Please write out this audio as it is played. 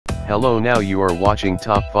Hello, now you are watching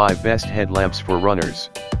top 5 best headlamps for runners.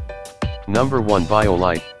 Number 1,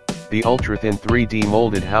 BioLite. The ultra-thin 3D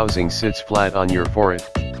molded housing sits flat on your forehead.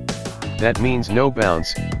 That means no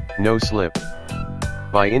bounce, no slip.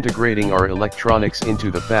 By integrating our electronics into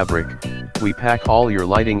the fabric, we pack all your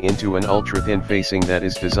lighting into an ultra-thin facing that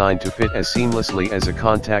is designed to fit as seamlessly as a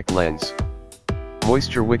contact lens.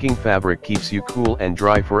 Moisture-wicking fabric keeps you cool and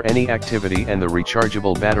dry for any activity, and the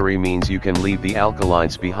rechargeable battery means you can leave the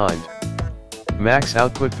alkalines behind. Max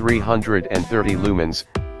output 330 lumens,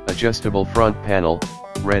 adjustable front panel,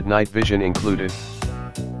 red night vision included.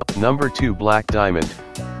 Number 2, Black Diamond.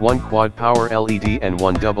 1 quad power LED and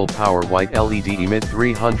 1 double power white LED emit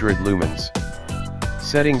 300 lumens.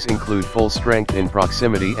 Settings include full strength in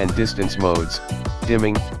proximity and distance modes,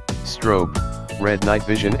 dimming, strobe, red night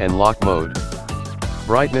vision and lock mode.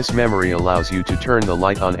 Brightness memory allows you to turn the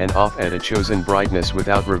light on and off at a chosen brightness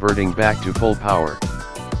without reverting back to full power.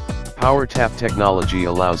 Power tap technology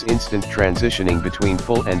allows instant transitioning between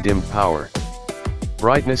full and dimmed power.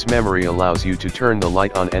 Brightness memory allows you to turn the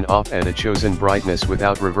light on and off at a chosen brightness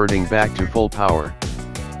without reverting back to full power.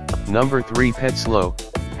 Number 3,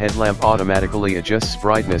 PETZL. Headlamp automatically adjusts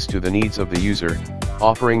brightness to the needs of the user,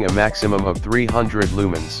 offering a maximum of 300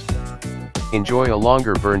 lumens. Enjoy a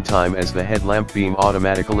longer burn time as the headlamp beam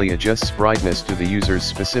automatically adjusts brightness to the user's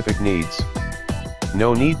specific needs.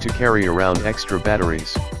 No need to carry around extra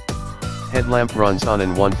batteries. Headlamp runs on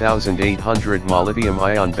an 1800 mAh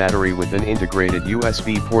lithium-ion battery with an integrated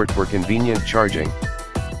USB port for convenient charging.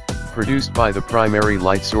 Produced by the primary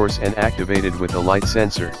light source and activated with a light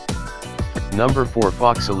sensor. Number 4,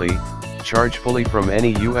 Foxelli. Charge fully from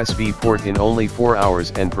any USB port in only 4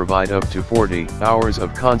 hours and provide up to 40 hours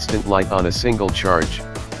of constant light on a single charge.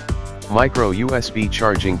 Micro USB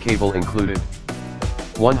charging cable included.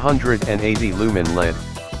 180 lumen LED,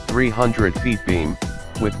 300 feet beam,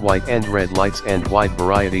 with white and red lights and wide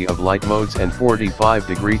variety of light modes, and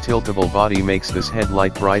 45-degree tiltable body makes this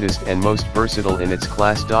headlight brightest and most versatile in its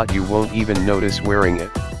class. You won't even notice wearing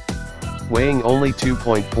it. Weighing only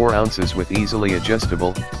 2.4 ounces with easily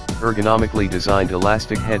adjustable, ergonomically designed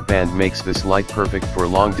elastic headband makes this light perfect for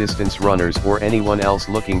long-distance runners or anyone else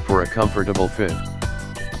looking for a comfortable fit.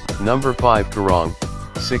 Number 5, Karrong.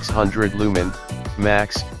 600 lumen,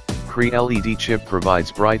 max, Cree LED chip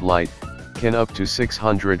provides bright light, can up to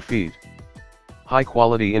 600 feet.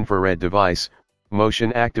 High-quality infrared device,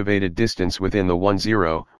 motion-activated distance within the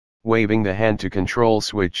 10, waving the hand to control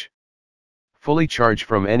switch. Fully charge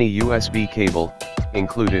from any USB cable,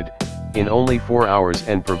 included, in only 4 hours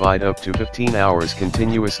and provide up to 15 hours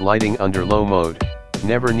continuous lighting under low mode,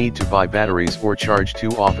 never need to buy batteries or charge too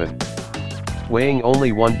often. Weighing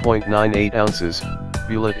only 1.98 ounces,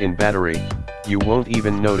 bullet in battery, you won't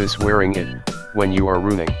even notice wearing it, when you are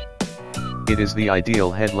running. It is the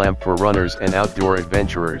ideal headlamp for runners and outdoor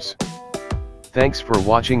adventurers. Thanks for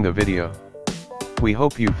watching the video. We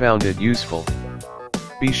hope you found it useful.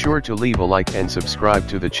 Be sure to leave a like and subscribe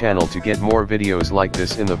to the channel to get more videos like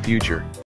this in the future.